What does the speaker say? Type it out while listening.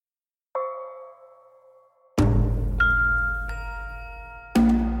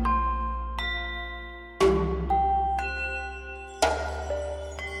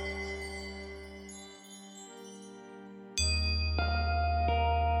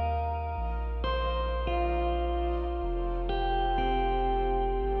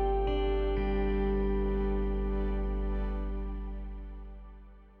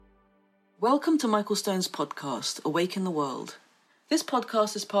Welcome to Michael Stone's podcast, Awaken the World. This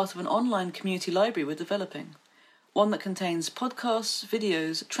podcast is part of an online community library we're developing, one that contains podcasts,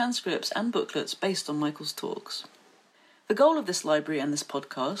 videos, transcripts and booklets based on Michael's talks. The goal of this library and this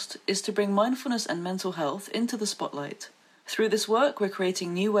podcast is to bring mindfulness and mental health into the spotlight. Through this work, we're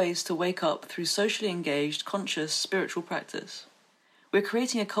creating new ways to wake up through socially engaged, conscious, spiritual practice. We're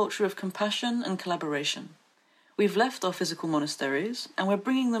creating a culture of compassion and collaboration. We've left our physical monasteries, and we're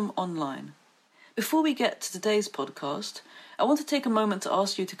bringing them online. Before we get to today's podcast, I want to take a moment to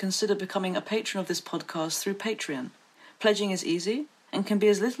ask you to consider becoming a patron of this podcast through Patreon. Pledging is easy and can be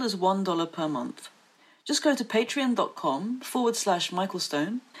as little as $1 per month. Just go to patreon.com/Michael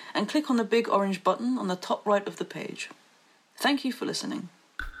Stone and click on the big orange button on the top right of the page. Thank you for listening.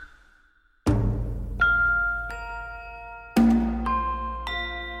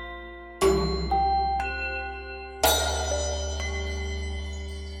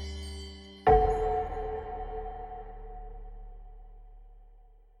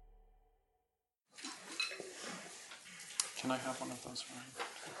 Can I have one of those, Ryan?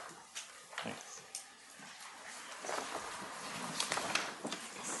 Thanks.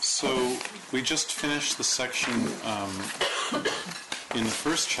 So we just finished the section in the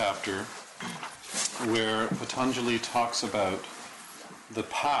first chapter where Patanjali talks about the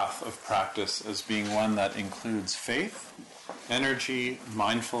path of practice as being one that includes faith, energy,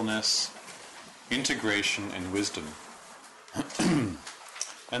 mindfulness, integration, and wisdom. And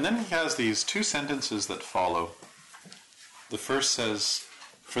then he has these two sentences that follow. The first says,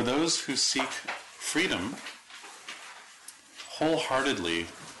 "For those who seek freedom wholeheartedly,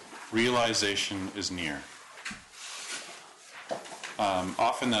 realization is near."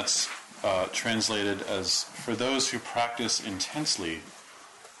 Often that's translated as, "For those who practice intensely,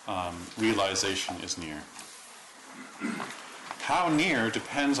 realization is near." How near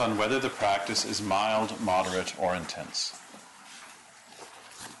depends on whether the practice is mild, moderate, or intense.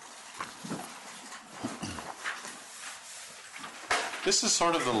 This is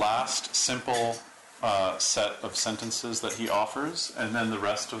sort of the last simple set of sentences that he offers, and then the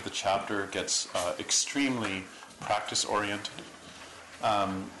rest of the chapter gets extremely practice-oriented.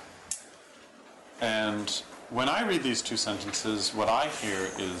 And when I read these two sentences, what I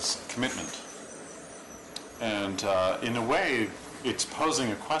hear is commitment. And in a way, it's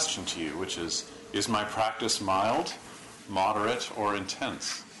posing a question to you, which is my practice mild, moderate, or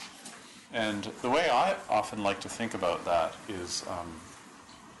intense? And the way I often like to think about that is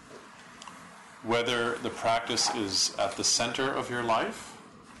whether the practice is at the center of your life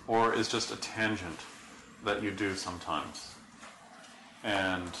or is just a tangent that you do sometimes.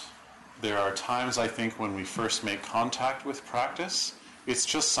 And there are times, I think, when we first make contact with practice, it's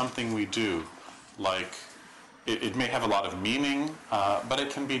just something we do. Like, it may have a lot of meaning, but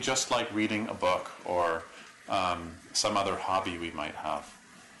it can be just like reading a book or some other hobby we might have.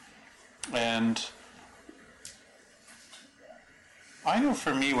 And I know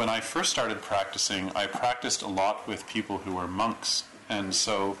for me, when I first started practicing, I practiced a lot with people who were monks. And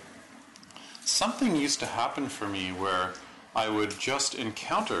so something used to happen for me where I would just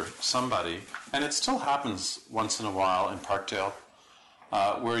encounter somebody, and it still happens once in a while in Parkdale,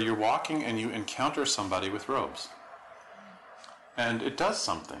 where you're walking and you encounter somebody with robes. And it does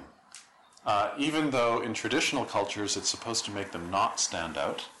something. Even though in traditional cultures it's supposed to make them not stand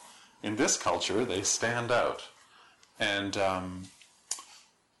out, in this culture, they stand out. And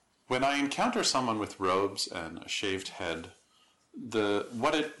when I encounter someone with robes and a shaved head,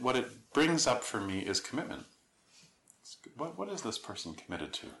 what it brings up for me is commitment. What is this person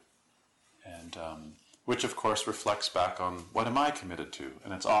committed to? And which, of course, reflects back on what am I committed to?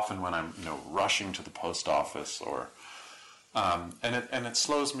 And it's often when I'm rushing to the post office, or and it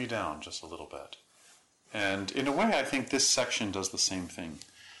slows me down just a little bit. And in a way, I think this section does the same thing.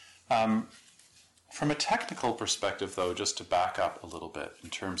 From a technical perspective, though, just to back up a little bit in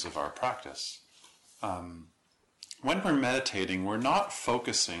terms of our practice, when we're meditating, we're not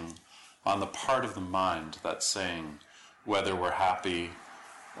focusing on the part of the mind that's saying whether we're happy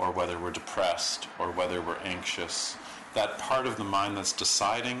or whether we're depressed or whether we're anxious, that part of the mind that's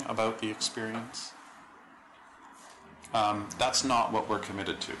deciding about the experience. That's not what we're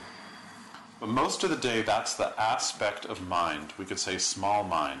committed to. But most of the day, that's the aspect of mind, we could say small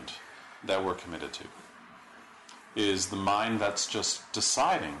mind, that we're committed to, is the mind that's just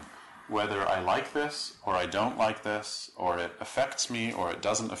deciding whether I like this or I don't like this, or it affects me or it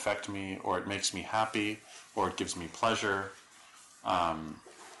doesn't affect me, or it makes me happy or it gives me pleasure,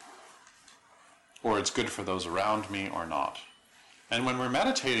 or it's good for those around me or not. And when we're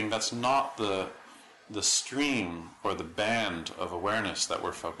meditating, that's not the stream or the band of awareness that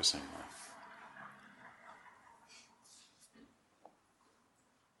we're focusing on.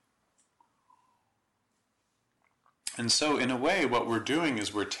 And so, in a way, what we're doing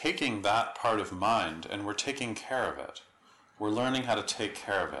is we're taking that part of mind and we're taking care of it. We're learning how to take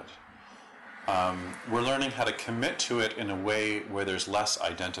care of it. We're learning how to commit to it in a way where there's less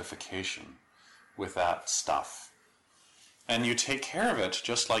identification with that stuff. And you take care of it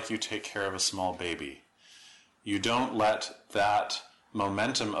just like you take care of a small baby. You don't let that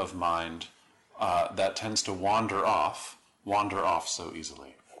momentum of mind that tends to wander off so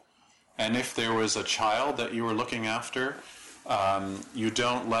easily. And if there was a child that you were looking after, you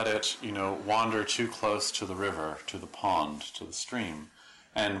don't let it, wander too close to the river, to the pond, to the stream.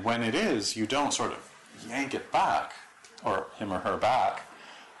 And when it is, you don't sort of yank it back, or him or her back.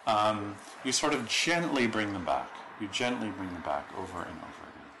 You sort of gently bring them back. You gently bring them back over and over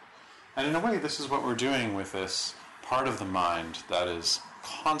again. And in a way, this is what we're doing with this part of the mind that is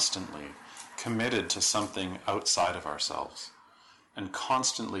constantly committed to something outside of ourselves and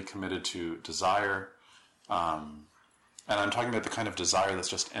constantly committed to desire. And I'm talking about the kind of desire that's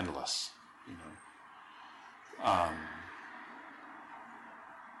just endless.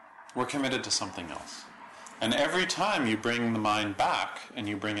 We're committed to something else. And every time you bring the mind back and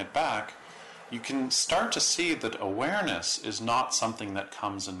you bring it back, you can start to see that awareness is not something that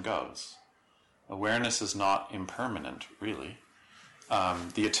comes and goes. Awareness is not impermanent, really.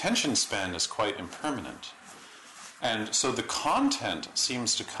 The attention span is quite impermanent. And so the content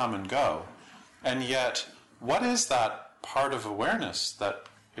seems to come and go. And yet, what is that part of awareness that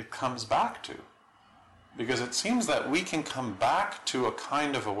it comes back to? Because it seems that we can come back to a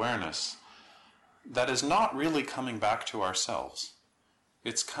kind of awareness that is not really coming back to ourselves.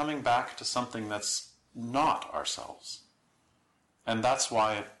 It's coming back to something that's not ourselves. And that's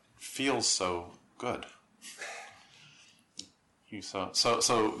why it feels so good.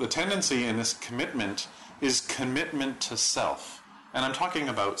 So the tendency in this commitment is commitment to self. And I'm talking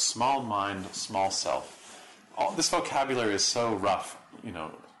about small mind, small self. This vocabulary is so rough,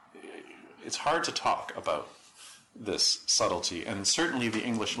 it's hard to talk about this subtlety. And certainly the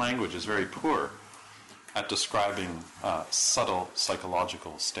English language is very poor at describing subtle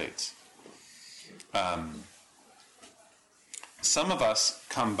psychological states. Some of us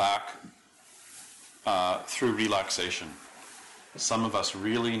come back through relaxation. Some of us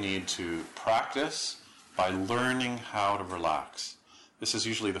really need to practice by learning how to relax. This is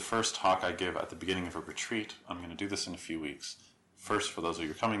usually the first talk I give at the beginning of a retreat. I'm going to do this in a few weeks. First, for those of you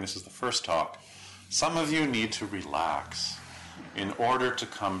who are coming, this is the first talk. Some of you need to relax in order to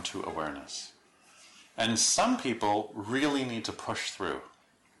come to awareness. And some people really need to push through.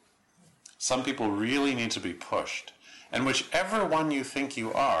 Some people really need to be pushed. And whichever one you think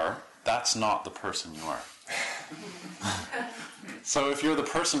you are, that's not the person you are. So if you're the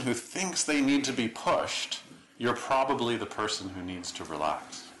person who thinks they need to be pushed, you're probably the person who needs to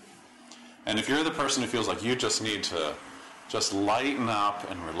relax. And if you're the person who feels like you just need to just lighten up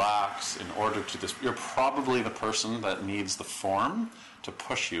and relax in order to this, you're probably the person that needs the form to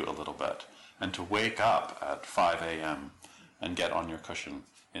push you a little bit and to wake up at 5 a.m. and get on your cushion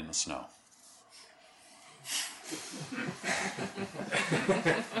in the snow.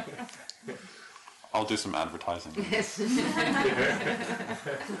 I'll do some advertising. Yes.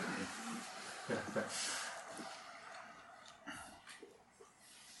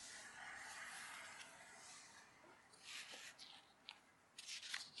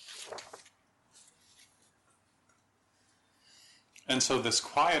 And so this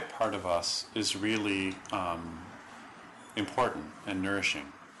quiet part of us is really important and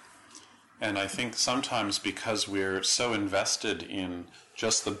nourishing. And I think sometimes because we're so invested in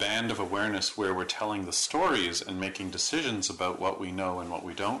just the band of awareness where we're telling the stories and making decisions about what we know and what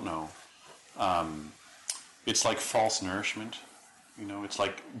we don't know, it's like false nourishment. It's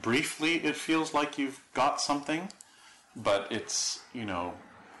like briefly it feels like you've got something, but it's, the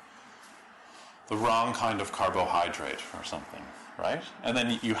wrong kind of carbohydrate or something, right? And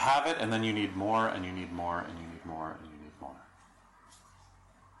then you have it, and then you need more, and you need more, and you need more, and you need more.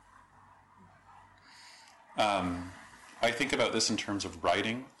 I think about this in terms of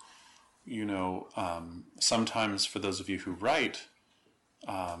writing. Sometimes for those of you who write,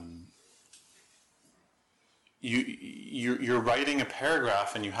 you're writing a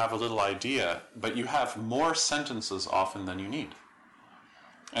paragraph and you have a little idea, but you have more sentences often than you need.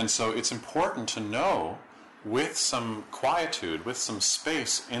 And so it's important to know, with some quietude, with some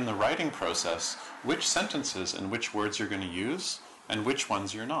space in the writing process, which sentences and which words you're going to use and which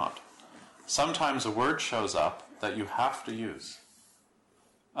ones you're not. Sometimes a word shows up that you have to use.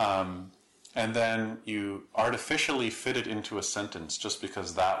 And then you artificially fit it into a sentence just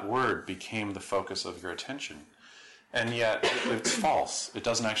because that word became the focus of your attention. And yet it's false. It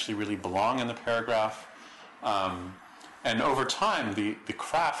doesn't actually really belong in the paragraph. And over time, the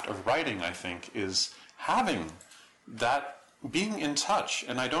craft of writing, I think, is having that, being in touch.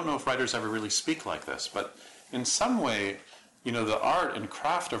 And I don't know if writers ever really speak like this, but in some way, the art and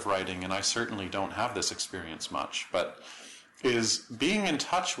craft of writing, and I certainly don't have this experience much, but is being in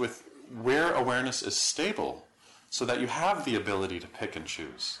touch with where awareness is stable so that you have the ability to pick and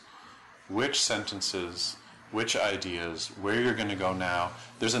choose which sentences, which ideas, where you're going to go now.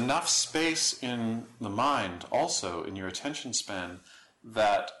 There's enough space in the mind, also in your attention span,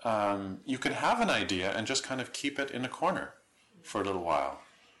 that you can have an idea and just kind of keep it in a corner for a little while.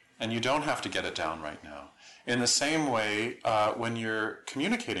 And you don't have to get it down right now. In the same way, when you're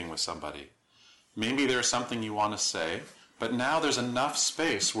communicating with somebody, maybe there's something you want to say, but now there's enough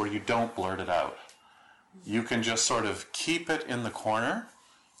space where you don't blurt it out. You can just sort of keep it in the corner.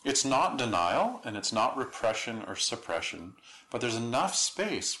 It's not denial, and it's not repression or suppression, but there's enough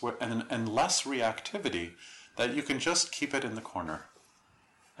space and less reactivity that you can just keep it in the corner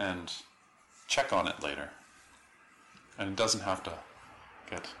and check on it later. And it doesn't have to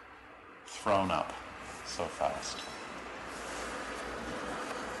get thrown up so fast.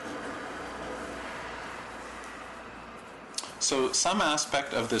 So some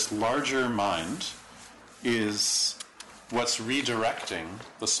aspect of this larger mind is what's redirecting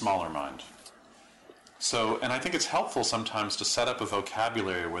the smaller mind. So, and I think it's helpful sometimes to set up a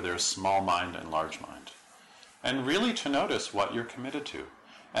vocabulary where there's small mind and large mind, and really to notice what you're committed to.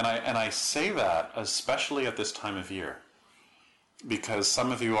 And I say that especially at this time of year, because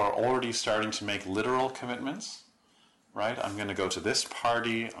some of you are already starting to make literal commitments, right? I'm going to go to this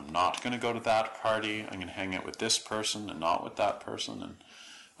party, I'm not going to go to that party, I'm going to hang out with this person and not with that person.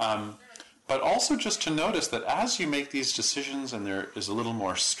 And but also just to notice that as you make these decisions and there is a little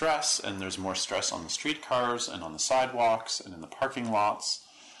more stress, and there's more stress on the streetcars and on the sidewalks and in the parking lots,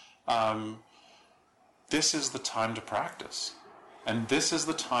 this is the time to practice. And this is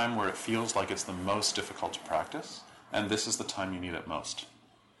the time where it feels like it's the most difficult to practice, and this is the time you need it most.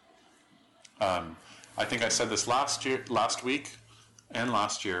 I think I said this last week and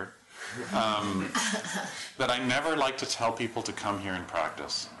last year, that I never like to tell people to come here and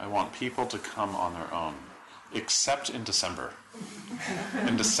practice. I want people to come on their own, except in December.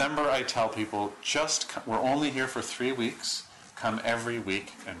 In December, I tell people, we're only here for 3 weeks. Come every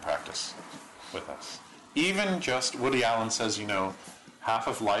week and practice with us. Even just, Woody Allen says, half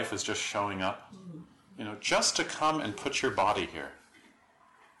of life is just showing up. Just to come and put your body here.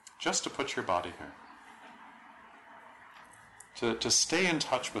 Just to put your body here. To stay in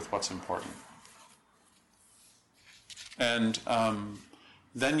touch with what's important. And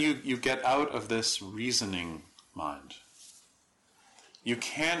then you get out of this reasoning mind. You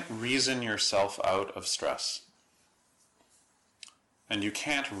can't reason yourself out of stress. And you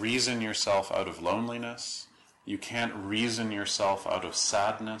can't reason yourself out of loneliness. You can't reason yourself out of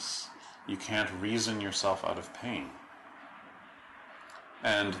sadness. You can't reason yourself out of pain.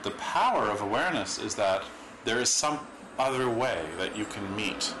 And the power of awareness is that there is some other way that you can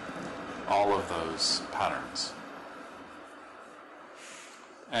meet all of those patterns.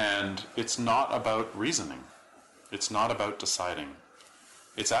 And it's not about reasoning. It's not about deciding.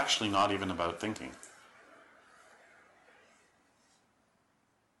 It's actually not even about thinking.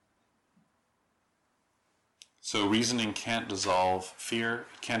 So reasoning can't dissolve fear.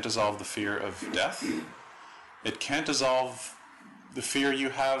 It can't dissolve the fear of death. It can't dissolve the fear you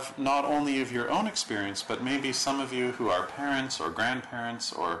have not only of your own experience, but maybe some of you who are parents or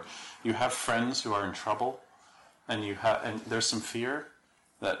grandparents, or you have friends who are in trouble, and there's some fear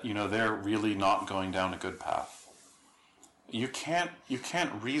that they're really not going down a good path. You can't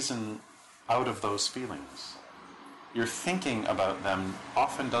reason out of those feelings. Your thinking about them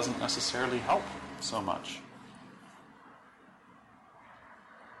often doesn't necessarily help so much.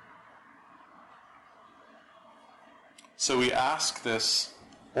 So we ask this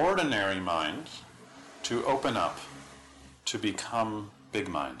ordinary mind to open up, to become big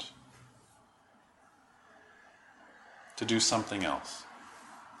mind, to do something else,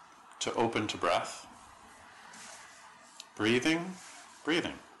 to open to breath, breathing,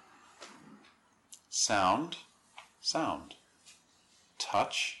 breathing, sound, sound,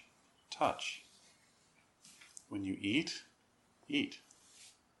 touch, touch. When you eat, eat,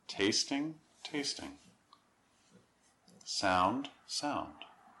 tasting, tasting. Sound, sound.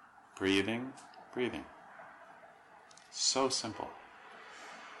 Breathing, breathing. So simple.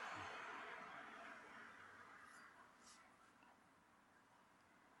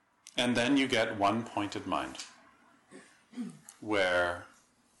 And then you get one pointed mind, where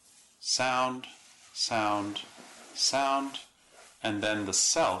sound, sound, sound, and then the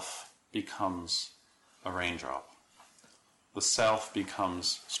self becomes a raindrop. The self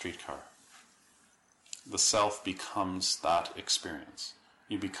becomes streetcar. The self becomes that experience.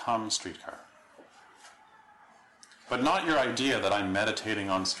 You become streetcar. But not your idea that I'm meditating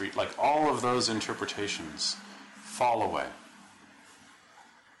on street. Like, all of those interpretations fall away.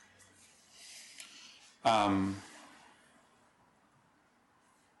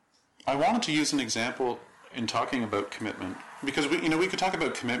 I wanted to use an example in talking about commitment, because we could talk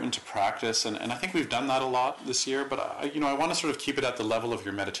about commitment to practice, and I think we've done that a lot this year, but I want to sort of keep it at the level of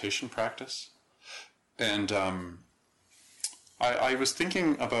your meditation practice. And I was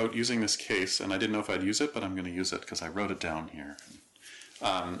thinking about using this case, and I didn't know if I'd use it, but I'm going to use it because I wrote it down here.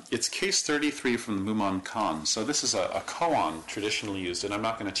 It's case 33 from the Mumon Kan. So this is a koan traditionally used, and I'm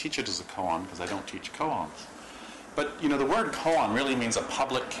not going to teach it as a koan because I don't teach koans. But, the word koan really means a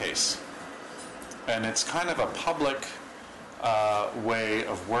public case. And it's kind of a public way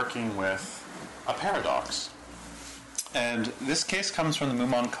of working with a paradox. And this case comes from the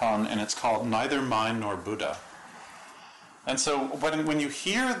Mumon Kan, and it's called Neither Mind Nor Buddha. And so when you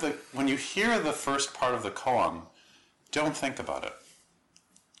hear the first part of the koan, don't think about it.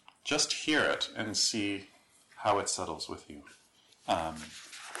 Just hear it and see how it settles with you.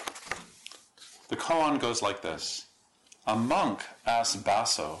 The koan goes like this. A monk asked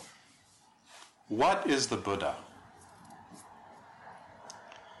Baso, "What is the Buddha?"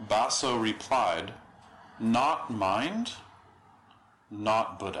 Baso replied, "Not mind,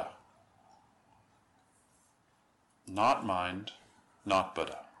 not Buddha." Not mind, not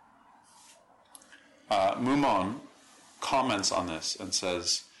Buddha. Mumon comments on this and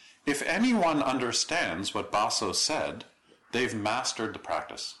says, if anyone understands what Baso said, they've mastered the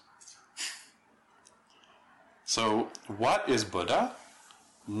practice. So, what is Buddha?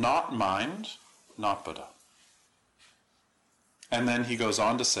 Not mind, not Buddha. And then he goes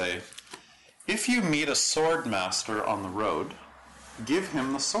on to say, if you meet a sword master on the road, give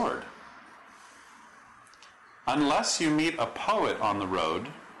him the sword. Unless you meet a poet on the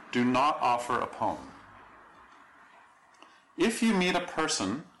road, do not offer a poem. If you meet a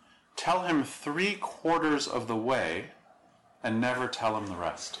person, tell him 3/4 of the way and never tell him the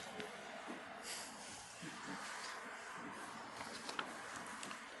rest.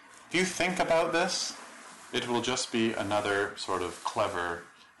 If you think about this, it will just be another sort of clever,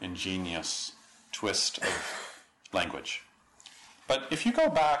 ingenious twist of language. But if you go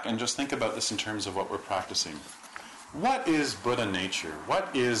back and just think about this in terms of what we're practicing, what is Buddha nature?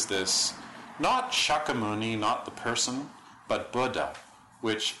 What is this? Not Shakyamuni, not the person, but Buddha,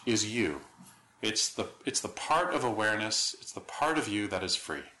 which is you. It's the part of awareness, it's the part of you that is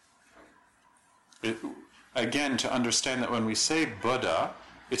free. Again, to understand that when we say Buddha,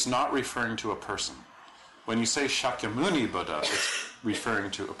 it's not referring to a person. When you say Shakyamuni Buddha, it's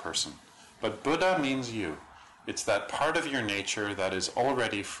referring to a person. But Buddha means you. It's that part of your nature that is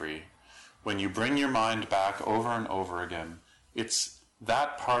already free. When you bring your mind back over and over again, it's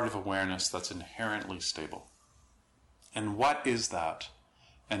that part of awareness that's inherently stable. And what is that?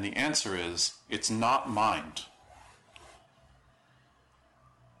 And the answer is, it's not mind.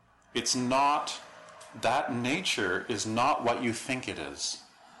 It's not, that nature is not what you think it is.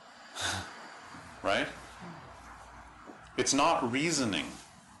 Right? It's not reasoning.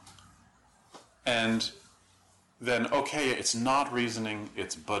 And then, okay, it's not reasoning,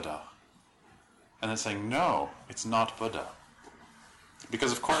 it's Buddha. And then saying, no, it's not Buddha.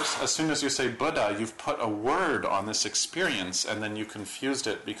 Because, of course, as soon as you say Buddha, you've put a word on this experience, and then you confused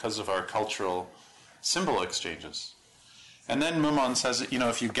it because of our cultural symbol exchanges. And then Mumon says,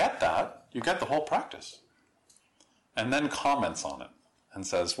 if you get that, you get the whole practice. And then comments on it and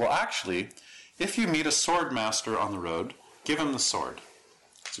says, well, actually, if you meet a sword master on the road, give him the sword.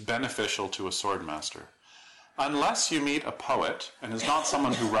 It's beneficial to a sword master. Unless you meet a poet, and is not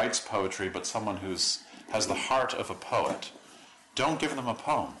someone who writes poetry, but someone who has the heart of a poet, don't give them a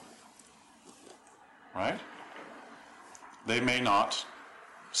poem. Right? They may not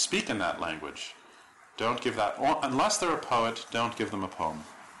speak in that language. Don't give that, unless they're a poet, don't give them a poem.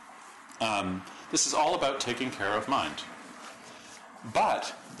 This is all about taking care of mind.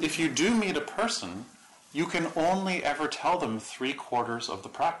 But if you do meet a person, you can only ever tell them 3/4 of the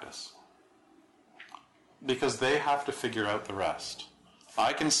practice. Because they have to figure out the rest.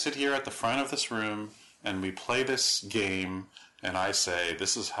 I can sit here at the front of this room and we play this game and I say,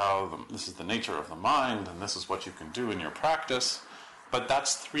 this is the nature of the mind and this is what you can do in your practice, but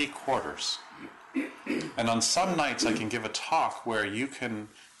that's 3/4. And on some nights I can give a talk where you can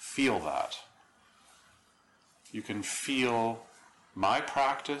feel that. You can feel my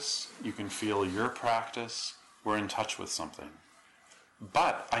practice, you can feel your practice, we're in touch with something.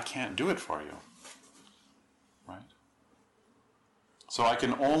 But I can't do it for you. So I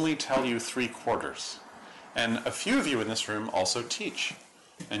can only tell you 3/4. And a few of you in this room also teach.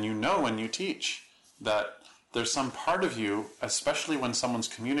 And you know when you teach that there's some part of you, especially when someone's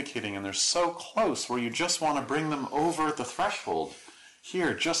communicating and they're so close, where you just want to bring them over the threshold.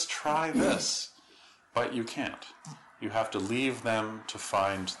 Here, just try this. But you can't. You have to leave them to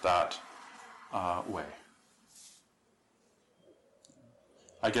find that way.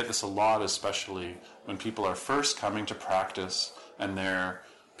 I get this a lot, especially when people are first coming to practice and they're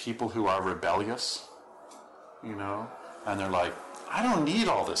people who are rebellious, you know, and they're like, I don't need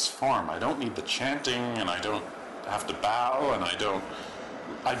all this form. I don't need the chanting, and I don't have to bow, and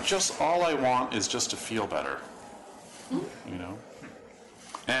all I want is just to feel better, you know.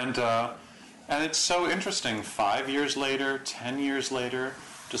 And it's so interesting, 5 years later, 10 years later,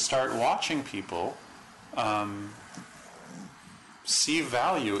 to start watching people see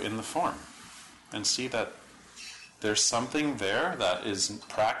value in the form and see that there's something there that is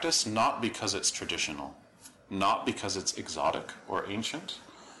practiced not because it's traditional, not because it's exotic or ancient,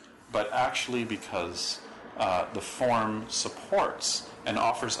 but actually because the form supports and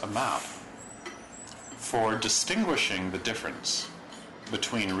offers a map for distinguishing the difference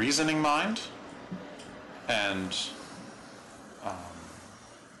between reasoning mind and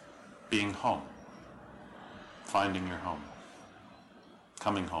being home, finding your home,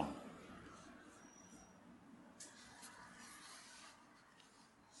 coming home.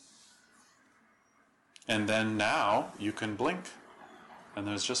 And then now you can blink, and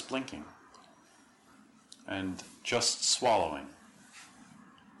there's just blinking, and just swallowing,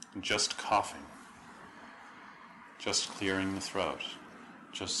 and just coughing, just clearing the throat,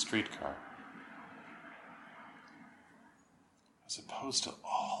 just streetcar, as opposed to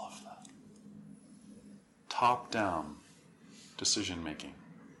all of that top-down decision-making.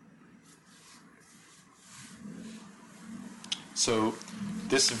 So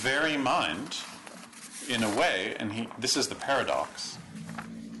this very mind, in a way, and this is the paradox,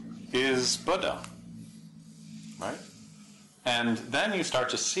 is Buddha, right? And then you start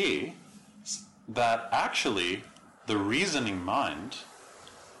to see that actually the reasoning mind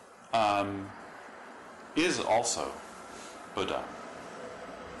is also Buddha.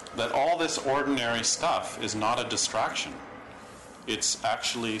 That all this ordinary stuff is not a distraction. It's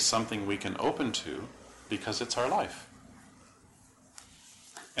actually something we can open to because it's our life.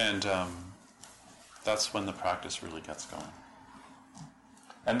 And that's when the practice really gets going.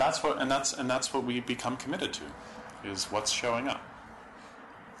 And that's what we become committed to, is what's showing up.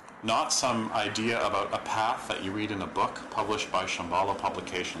 Not some idea about a path that you read in a book published by Shambhala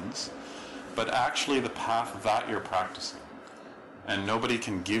Publications, but actually the path that you're practicing. And nobody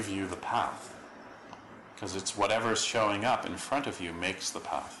can give you the path, because it's whatever's showing up in front of you makes the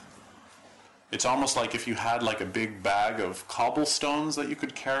path. It's almost like if you had like a big bag of cobblestones that you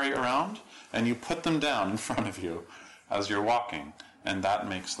could carry around, and you put them down in front of you as you're walking, and that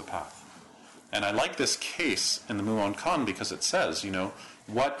makes the path. And I like this case in the Muon Kan because it says,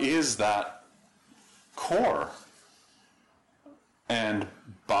 what is that core? And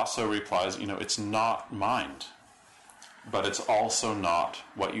Baso replies, it's not mind, but it's also not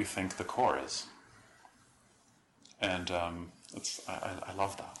what you think the core is. And I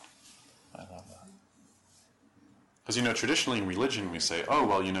love that. I love that. Because, traditionally in religion we say,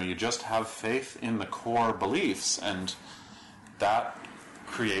 you just have faith in the core beliefs, and that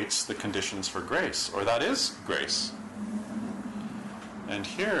creates the conditions for grace, or that is grace. And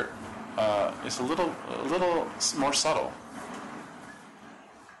here it's a little more subtle.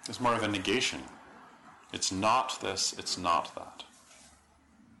 It's more of a negation. It's not this, it's not that.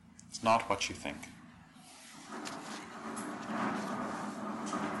 It's not what you think.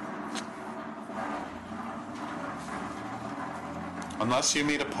 Unless you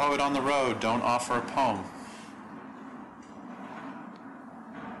meet a poet on the road, don't offer a poem.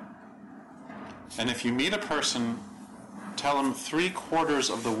 And if you meet a person, tell him 3/4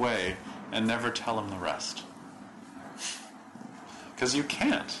 of the way and never tell him the rest. Because you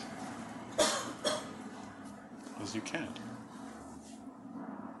can't. Because you can't.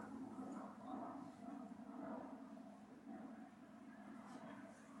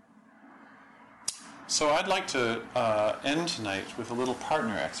 So I'd like to end tonight with a little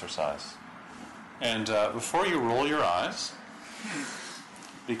partner exercise. And before you roll your eyes,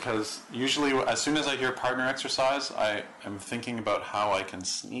 because usually as soon as I hear partner exercise, I am thinking about how I can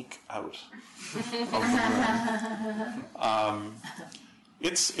sneak out of the room.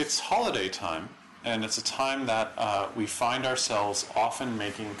 It's holiday time, and it's a time that we find ourselves often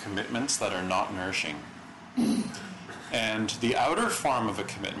making commitments that are not nourishing. And the outer form of a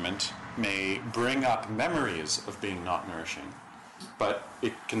commitment may bring up memories of being not nourishing, but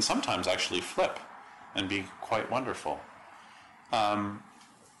it can sometimes actually flip and be quite wonderful.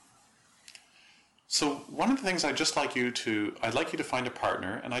 So one of the things I'd like you to find a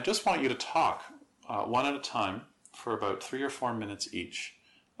partner, and I just want you to talk one at a time for about 3 or 4 minutes each,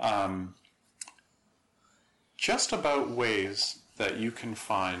 just about ways that you can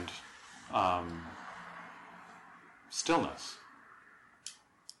find stillness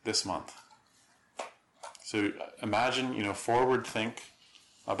this month. So imagine, forward think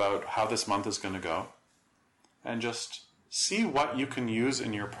about how this month is going to go, and just see what you can use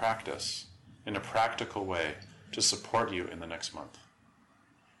in your practice in a practical way to support you in the next month.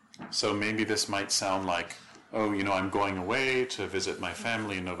 So maybe this might sound like, I'm going away to visit my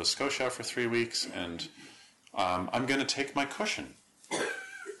family in Nova Scotia for 3 weeks, and I'm going to take my cushion.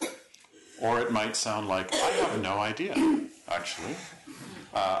 Or it might sound like, I have no idea, actually.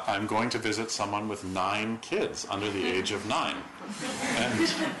 I'm going to visit someone with 9 kids under the age of 9. And,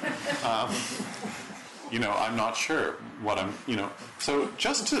 I'm not sure what I'm, So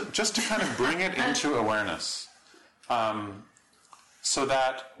just to kind of bring it into awareness, so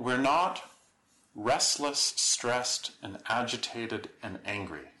that we're not restless, stressed, and agitated and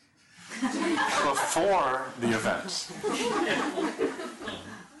angry before the events.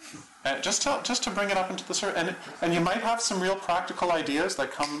 Just to bring it up into the surface. And you might have some real practical ideas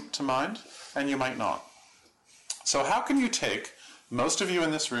that come to mind, and you might not. So how can you take, most of you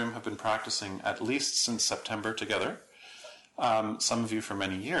in this room have been practicing at least since September together, some of you for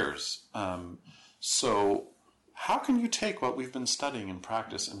many years. So how can you take what we've been studying in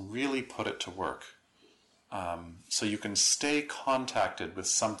practice and really put it to work, so you can stay contacted with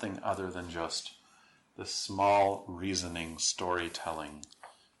something other than just the small reasoning, storytelling,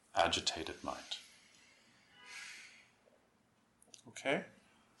 agitated mind? Okay?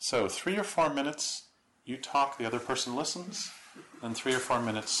 So 3 or 4 minutes, you talk, the other person listens, then 3 or 4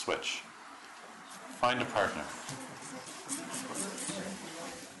 minutes switch. Find a partner.